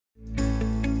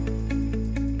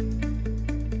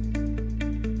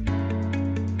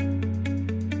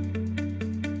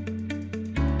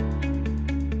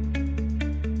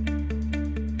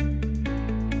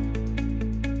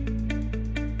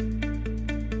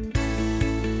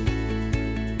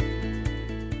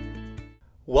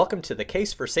Welcome to the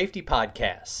Case for Safety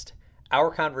podcast.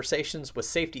 Our conversations with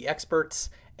safety experts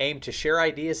aim to share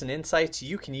ideas and insights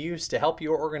you can use to help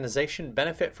your organization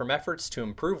benefit from efforts to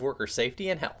improve worker safety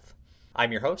and health.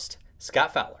 I'm your host,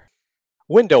 Scott Fowler.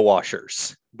 Window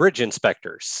washers, bridge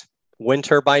inspectors, wind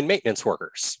turbine maintenance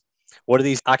workers. What do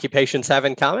these occupations have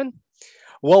in common?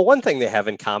 Well, one thing they have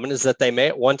in common is that they may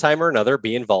at one time or another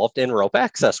be involved in rope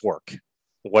access work.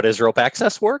 What is rope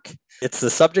access work? It's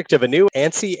the subject of a new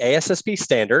ANSI ASSP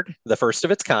standard, the first of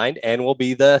its kind, and will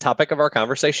be the topic of our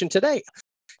conversation today.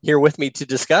 Here with me to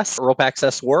discuss rope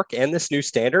access work and this new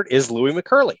standard is Louie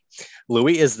McCurley.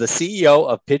 Louie is the CEO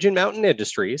of Pigeon Mountain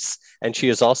Industries, and she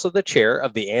is also the chair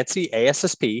of the ANSI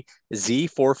ASSP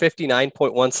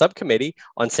Z459.1 subcommittee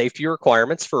on safety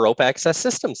requirements for rope access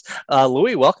systems.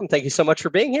 Louie, welcome. Thank you so much for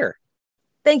being here.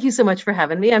 Thank you so much for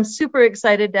having me. I'm super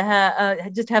excited to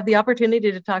just have the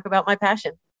opportunity to talk about my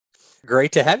passion.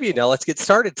 Great to have you. Now let's get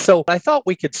started. So I thought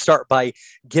we could start by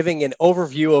giving an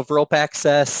overview of rope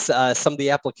access, some of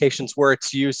the applications where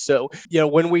it's used. So,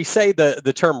 when we say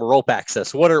the term rope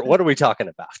access, what are we talking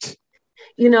about?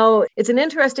 It's an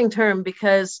interesting term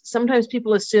because sometimes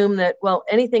people assume that,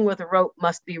 anything with a rope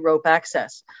must be rope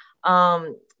access.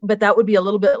 But that would be a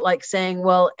little bit like saying,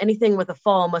 anything with a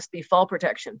fall must be fall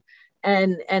protection.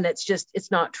 And it's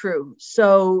not true.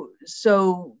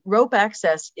 So rope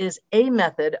access is a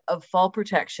method of fall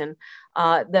protection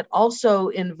that also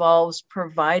involves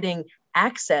providing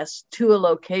access to a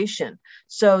location.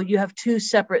 So you have two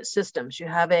separate systems. You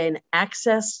have an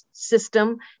access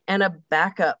system and a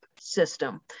backup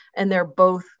system, and they're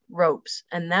both ropes.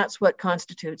 And that's what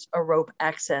constitutes a rope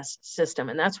access system.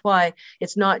 And that's why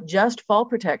it's not just fall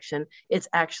protection, it's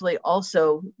actually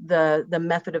also the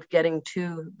method of getting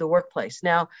to the workplace.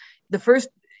 Now, the first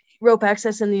rope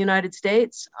access in the United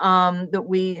States that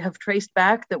we have traced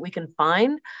back that we can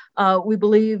find, we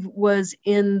believe was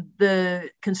in the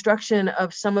construction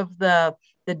of some of the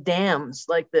dams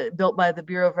built by the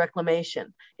Bureau of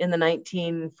Reclamation in the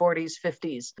 1940s,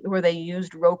 50s, where they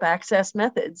used rope access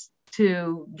methods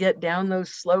to get down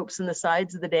those slopes and the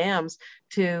sides of the dams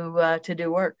to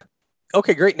do work.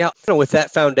 Okay, great. Now, with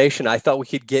that foundation, I thought we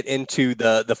could get into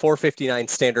the 459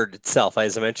 standard itself.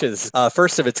 As I mentioned, this is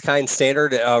first of its kind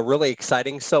standard, really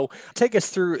exciting. So take us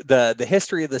through the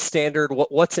history of the standard,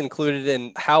 what's included,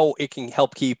 and how it can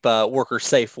help keep workers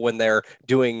safe when they're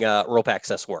doing rope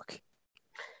access work.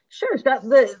 Sure.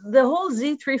 The whole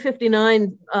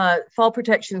Z359 Fall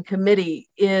Protection Committee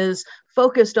is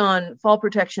focused on fall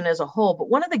protection as a whole. But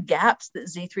one of the gaps that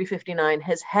Z359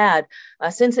 has had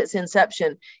since its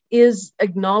inception is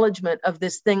acknowledgement of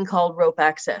this thing called rope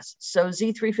access. So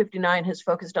Z359 has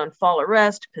focused on fall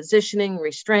arrest, positioning,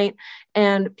 restraint,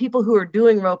 and people who are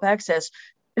doing rope access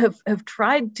have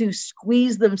tried to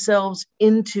squeeze themselves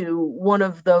into one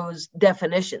of those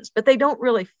definitions, but they don't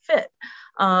really fit.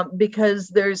 Because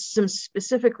there's some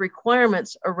specific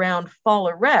requirements around fall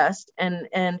arrest, and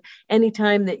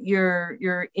anytime that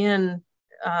you're in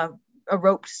a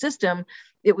roped system,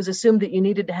 it was assumed that you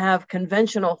needed to have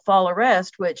conventional fall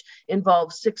arrest, which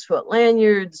involves 6-foot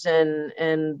lanyards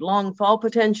and long fall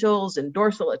potentials and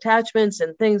dorsal attachments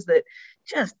and things that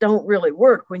just don't really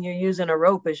work when you're using a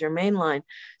rope as your main line.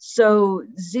 So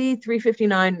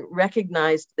Z359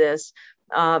 recognized this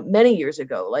many years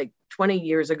ago, like 20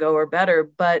 years ago or better,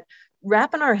 but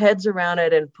wrapping our heads around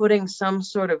it and putting some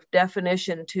sort of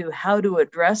definition to how to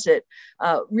address it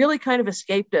really kind of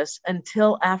escaped us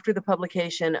until after the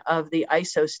publication of the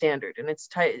ISO standard. And it's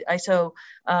ISO,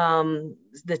 the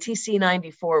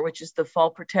TC94, which is the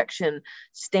fall protection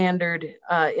standard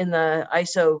in the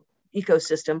ISO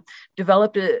ecosystem,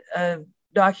 developed a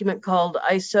document called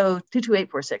ISO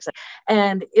 22846,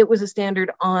 and it was a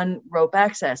standard on rope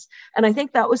access. And I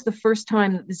think that was the first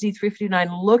time that the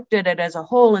Z359 looked at it as a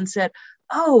whole and said,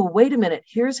 oh, wait a minute,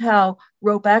 here's how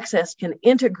rope access can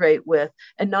integrate with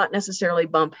and not necessarily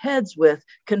bump heads with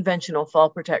conventional fall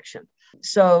protection.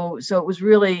 So it was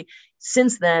really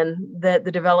since then that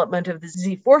the development of the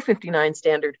Z459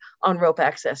 standard on rope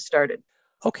access started.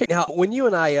 Okay. Now, when you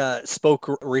and I spoke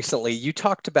recently, you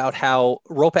talked about how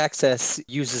rope access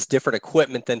uses different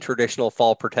equipment than traditional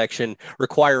fall protection,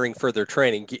 requiring further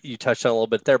training. You touched on a little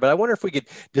bit there, but I wonder if we could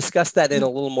discuss that in a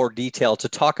little more detail to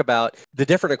talk about the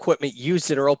different equipment used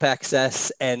in rope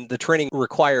access and the training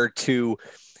required to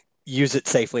use it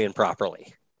safely and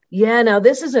properly. Yeah, now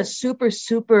this is a super,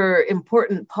 super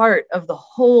important part of the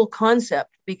whole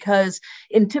concept, because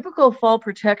in typical fall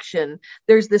protection,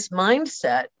 there's this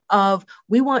mindset of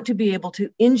we want to be able to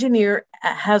engineer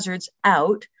hazards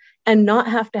out and not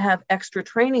have to have extra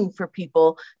training for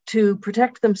people to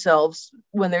protect themselves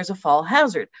when there's a fall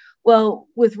hazard. Well,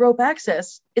 with rope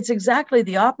access, it's exactly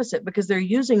the opposite because they're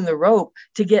using the rope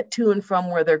to get to and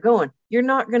from where they're going. You're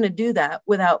not going to do that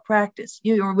without practice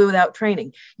or without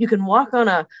training. You can walk on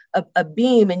a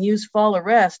beam and use fall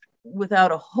arrest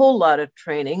without a whole lot of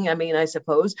training, I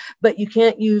suppose, but you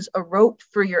can't use a rope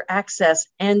for your access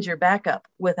and your backup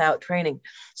without training.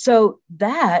 So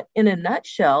that, in a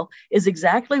nutshell, is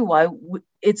exactly why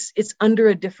it's under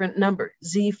a different number,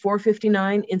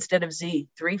 Z459 instead of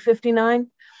Z359.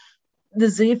 The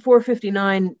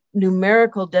Z459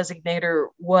 numerical designator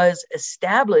was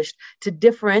established to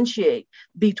differentiate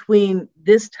between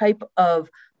this type of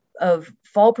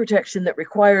fall protection that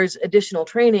requires additional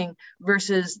training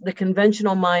versus the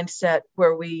conventional mindset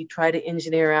where we try to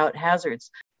engineer out hazards.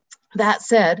 That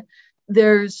said,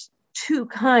 there's two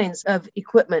kinds of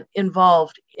equipment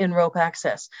involved in rope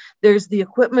access. There's the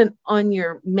equipment on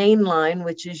your main line,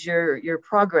 which is your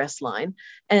progress line,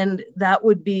 and that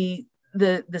would be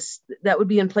that would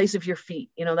be in place of your feet.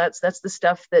 That's the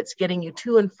stuff that's getting you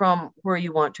to and from where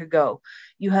you want to go.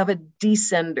 You have a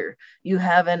descender, you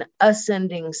have an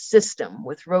ascending system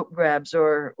with rope grabs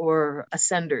or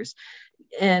ascenders.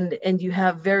 And you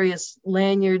have various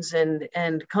lanyards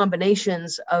and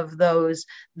combinations of those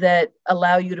that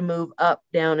allow you to move up,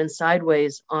 down, and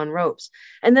sideways on ropes.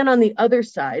 And then on the other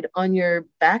side, on your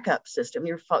backup system,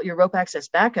 your rope access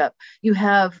backup, you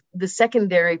have the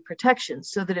secondary protection,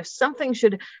 so that if something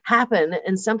should happen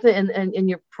and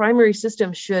your primary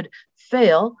system should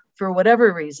fail for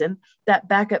whatever reason, that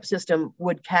backup system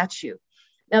would catch you.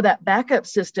 Now, that backup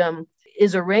system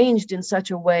is arranged in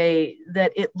such a way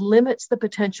that it limits the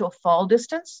potential fall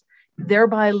distance,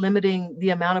 thereby limiting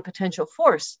the amount of potential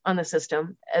force on the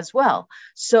system as well.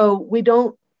 So we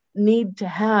don't need to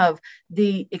have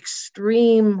the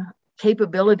extreme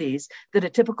capabilities that a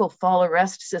typical fall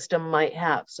arrest system might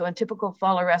have. So in typical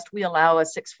fall arrest, we allow a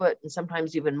 6 foot and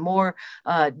sometimes even more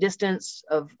distance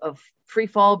of free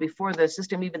fall before the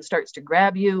system even starts to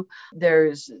grab you.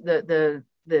 There's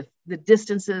the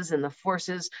distances and the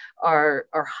forces are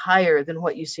higher than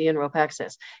what you see in rope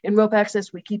access. In rope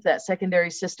access, we keep that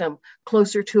secondary system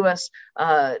closer to us,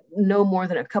 no more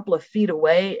than a couple of feet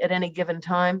away at any given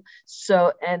time.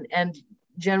 So, and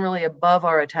generally above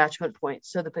our attachment point.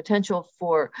 So the potential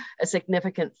for a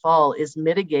significant fall is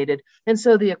mitigated. And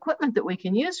so the equipment that we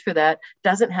can use for that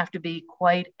doesn't have to be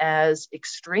quite as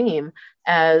extreme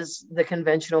as the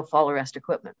conventional fall arrest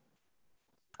equipment.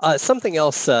 Something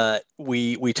else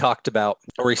we talked about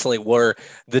recently were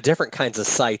the different kinds of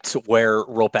sites where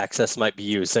rope access might be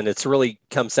used. And it's really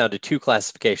comes down to two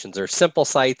classifications. There's simple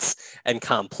sites and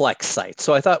complex sites.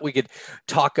 So I thought we could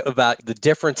talk about the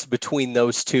difference between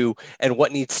those two and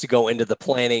what needs to go into the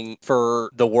planning for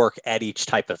the work at each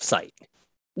type of site.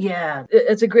 Yeah,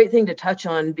 it's a great thing to touch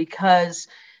on because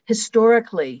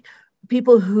historically,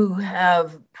 people who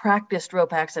have practiced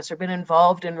rope access or been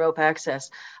involved in rope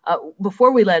access,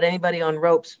 before we let anybody on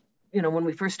ropes, when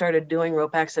we first started doing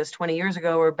rope access 20 years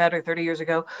ago or better, 30 years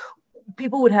ago,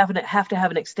 people would have to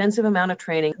have an extensive amount of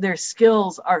training. Their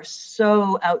skills are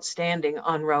so outstanding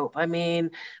on rope.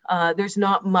 There's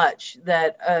not much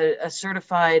that a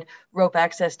certified rope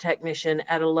access technician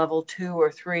at a level 2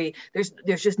 or 3,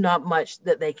 there's just not much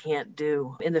that they can't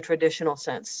do in the traditional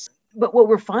sense. But what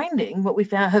we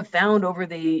have found over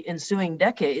the ensuing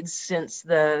decades since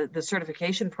the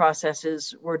certification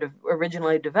processes were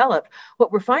originally developed,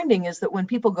 what we're finding is that when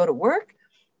people go to work,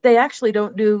 they actually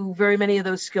don't do very many of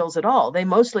those skills at all. They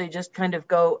mostly just kind of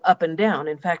go up and down.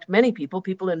 In fact, many people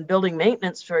in building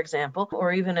maintenance, for example,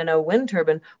 or even in a wind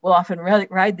turbine, will often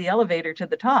ride the elevator to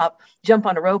the top, jump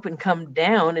on a rope and come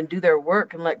down and do their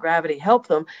work and let gravity help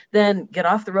them, then get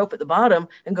off the rope at the bottom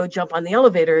and go jump on the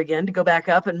elevator again to go back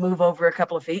up and move over a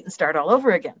couple of feet and start all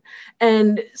over again.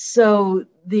 And so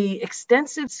the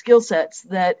extensive skill sets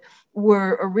that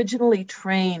were originally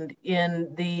trained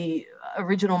in the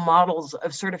original models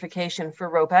of certification for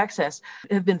rope access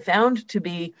have been found to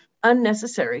be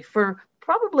unnecessary for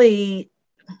probably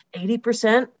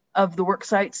 80% of the work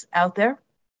sites out there.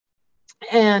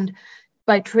 And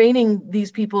by training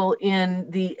these people in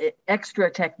the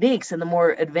extra techniques and the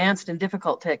more advanced and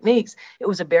difficult techniques, it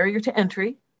was a barrier to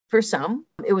entry for some.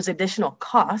 It was additional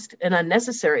cost, an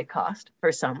unnecessary cost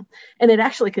for some. And it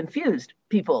actually confused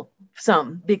people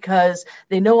some because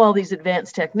they know all these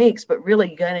advanced techniques, but really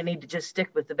you're going to need to just stick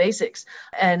with the basics.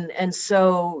 And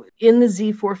so in the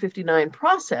Z459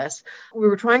 process, we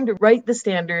were trying to write the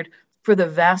standard for the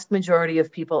vast majority of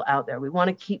people out there. We want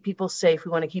to keep people safe.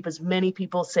 We want to keep as many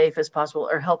people safe as possible,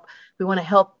 we want to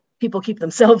help people keep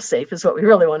themselves safe is what we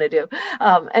really want to do.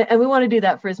 And we want to do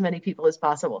that for as many people as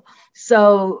possible.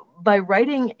 So by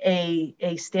writing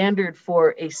a standard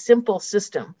for a simple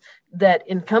system that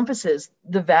encompasses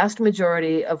the vast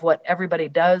majority of what everybody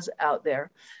does out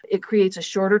there, it creates a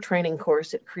shorter training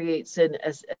course. It creates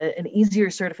an easier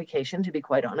certification, to be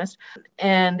quite honest,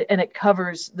 and it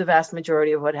covers the vast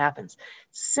majority of what happens.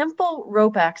 Simple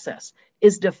rope access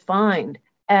is defined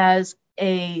as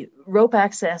a rope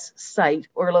access site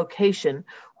or location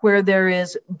where there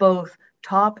is both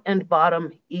top and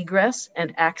bottom egress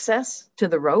and access to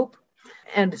the rope.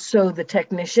 And so the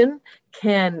technician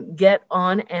can get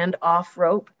on and off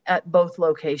rope at both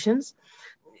locations.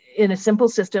 In a simple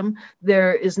system,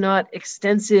 there is not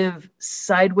extensive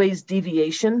sideways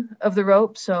deviation of the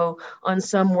rope. So on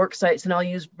some work sites, and I'll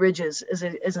use bridges as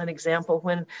an example,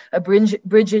 when a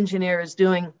bridge engineer is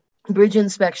doing bridge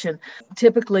inspection,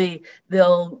 typically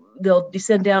they'll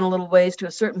descend down a little ways to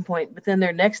a certain point, but then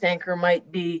their next anchor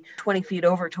might be 20 feet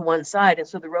over to one side. And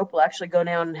so the rope will actually go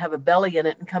down and have a belly in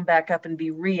it and come back up and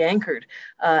be re-anchored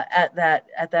at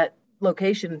that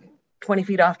location 20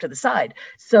 feet off to the side.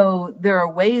 So there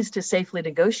are ways to safely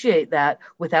negotiate that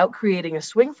without creating a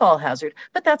swing fall hazard,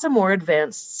 but that's a more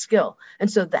advanced skill. And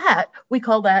so that, we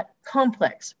call that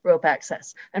complex rope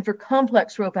access. And for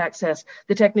complex rope access,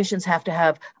 the technicians have to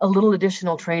have a little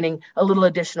additional training, a little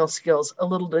additional skills, a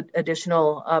little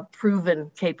additional proven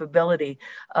capability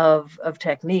of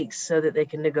techniques so that they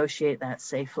can negotiate that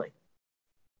safely.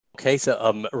 Okay,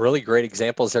 so really great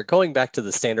examples there. Going back to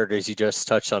the standard, as you just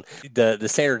touched on, the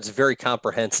standard is very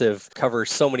comprehensive, covers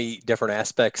so many different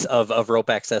aspects of rope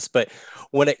access. But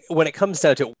when it comes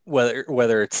down to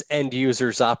whether it's end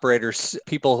users, operators,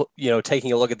 people,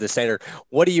 taking a look at the standard,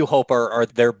 what do you hope are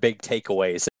their big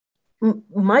takeaways?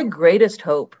 My greatest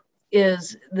hope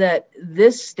is that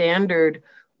this standard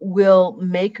will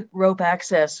make rope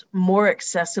access more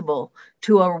accessible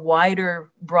to a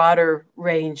wider, broader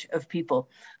range of people.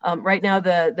 Right now,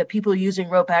 the people using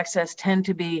rope access tend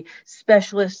to be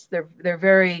specialists. They're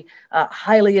very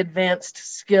highly advanced,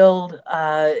 skilled,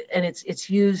 and it's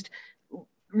used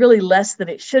really less than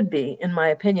it should be, in my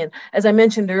opinion. As I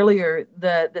mentioned earlier,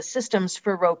 the systems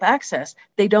for rope access,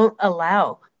 they don't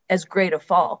allow as great a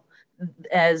fall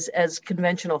as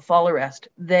conventional fall arrest.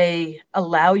 They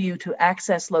allow you to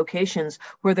access locations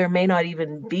where there may not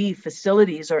even be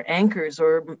facilities or anchors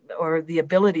or the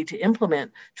ability to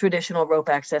implement traditional rope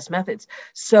access methods.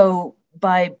 So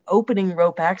by opening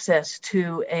rope access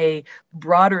to a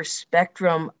broader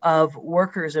spectrum of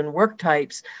workers and work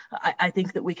types, I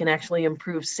think that we can actually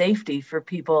improve safety for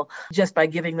people just by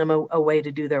giving them a way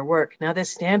to do their work. Now, this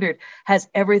standard has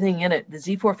everything in it. The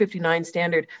Z459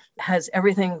 standard has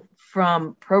everything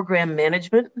from program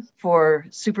management for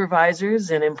supervisors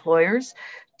and employers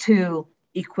to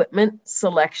equipment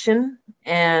selection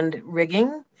and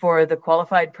rigging for the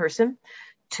qualified person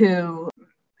to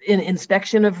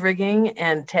inspection of rigging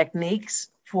and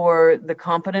techniques for the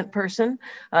competent person,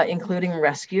 including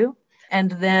rescue,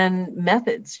 and then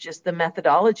methods, just the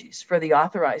methodologies for the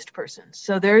authorized person.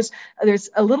 So there's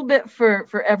a little bit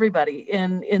for everybody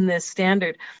in this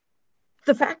standard.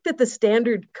 The fact that the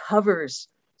standard covers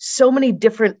so many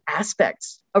different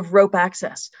aspects of rope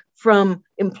access, from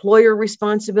employer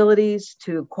responsibilities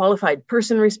to qualified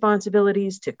person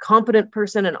responsibilities to competent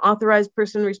person and authorized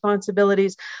person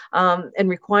responsibilities, and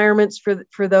requirements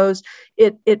for those,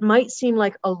 it might seem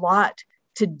like a lot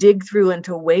to dig through and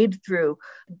to wade through.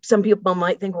 Some people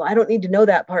might think, well, I don't need to know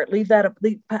that part. Leave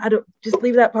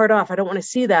that part off. I don't want to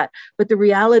see that. But the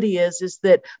reality is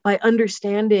that by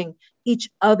understanding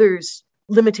each other's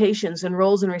limitations and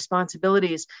roles and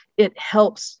responsibilities, it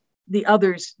helps the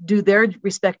others do their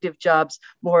respective jobs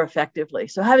more effectively.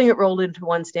 So having it rolled into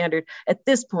one standard at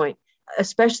this point,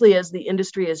 especially as the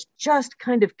industry is just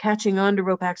kind of catching on to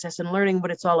rope access and learning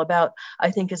what it's all about,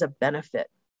 I think is a benefit.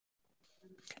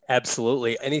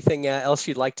 Absolutely. Anything else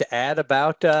you'd like to add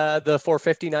about the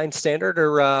 459 standard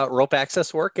or rope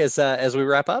access work as we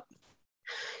wrap up?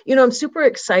 I'm super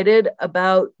excited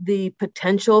about the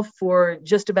potential for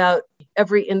just about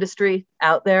every industry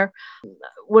out there.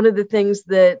 One of the things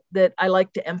that I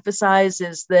like to emphasize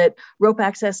is that rope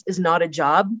access is not a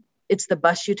job. It's the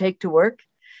bus you take to work.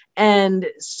 And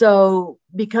so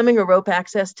becoming a rope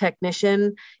access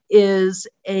technician is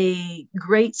a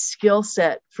great skill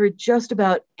set for just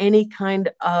about any kind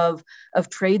of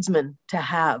tradesman to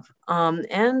have,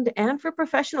 and for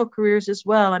professional careers as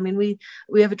well. I mean, we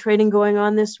have a training going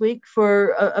on this week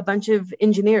for a bunch of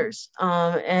engineers.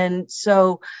 And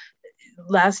so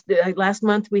last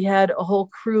month we had a whole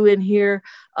crew in here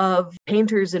of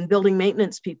painters and building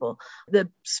maintenance people. The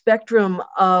spectrum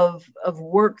of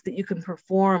work that you can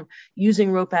perform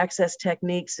using rope access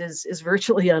techniques is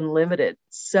virtually unlimited.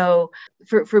 So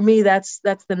for me, that's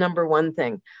the number one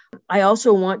thing. I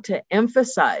also want to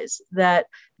emphasize that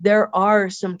there are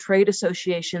some trade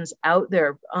associations out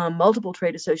there, multiple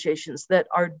trade associations that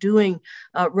are doing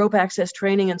rope access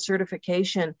training and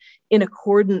certification in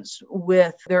accordance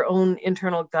with their own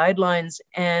internal guidelines.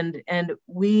 And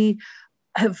we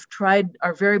have tried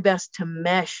our very best to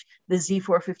mesh the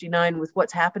Z459 with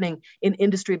what's happening in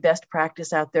industry best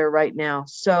practice out there right now.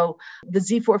 So the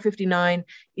Z459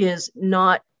 is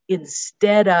not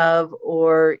instead of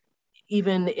or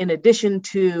even in addition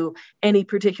to any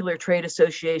particular trade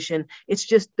association. It's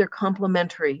just they're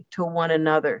complementary to one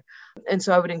another. And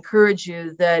so I would encourage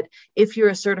you that if you're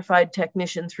a certified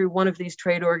technician through one of these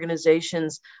trade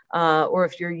organizations, or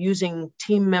if you're using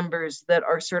team members that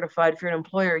are certified, if you're an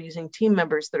employer using team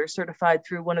members that are certified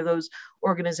through one of those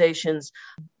organizations,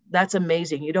 that's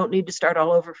amazing. You don't need to start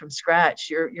all over from scratch.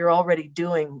 You're already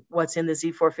doing what's in the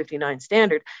Z459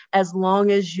 standard, as long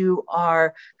as you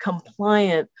are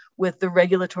compliant with the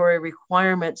regulatory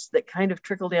requirements that kind of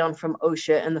trickle down from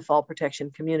OSHA and the fall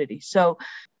protection community. So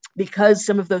because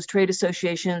some of those trade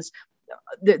associations,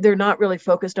 they're not really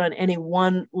focused on any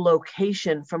one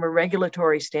location from a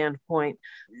regulatory standpoint.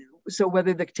 So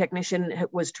whether the technician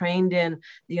was trained in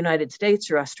the United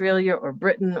States or Australia or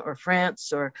Britain or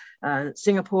France or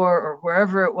Singapore or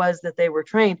wherever it was that they were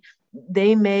trained,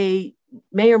 they may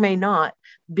or may not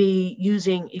be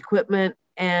using equipment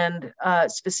and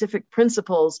specific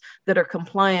principles that are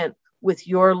compliant with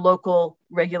your local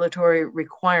regulatory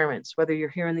requirements, whether you're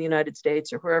here in the United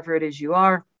States or wherever it is you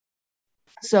are.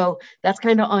 So that's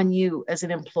kind of on you as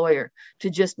an employer to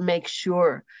just make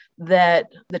sure that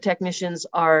the technicians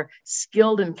are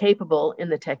skilled and capable in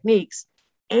the techniques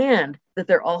and that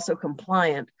they're also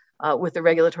compliant with the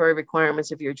regulatory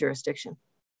requirements of your jurisdiction.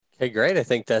 Okay, great. I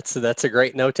think that's a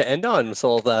great note to end on.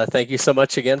 So thank you so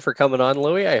much again for coming on,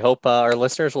 Louie. I hope our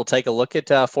listeners will take a look at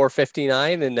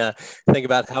 459 and think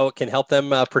about how it can help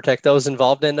them protect those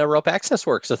involved in rope access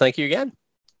work. So thank you again.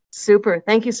 Super.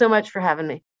 Thank you so much for having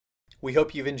me. We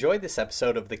hope you've enjoyed this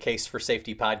episode of the Case for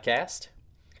Safety podcast.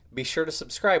 Be sure to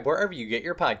subscribe wherever you get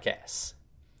your podcasts.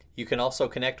 You can also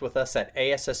connect with us at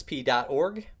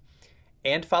ASSP.org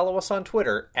and follow us on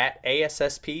Twitter at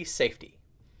ASSP Safety.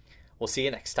 We'll see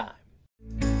you next time.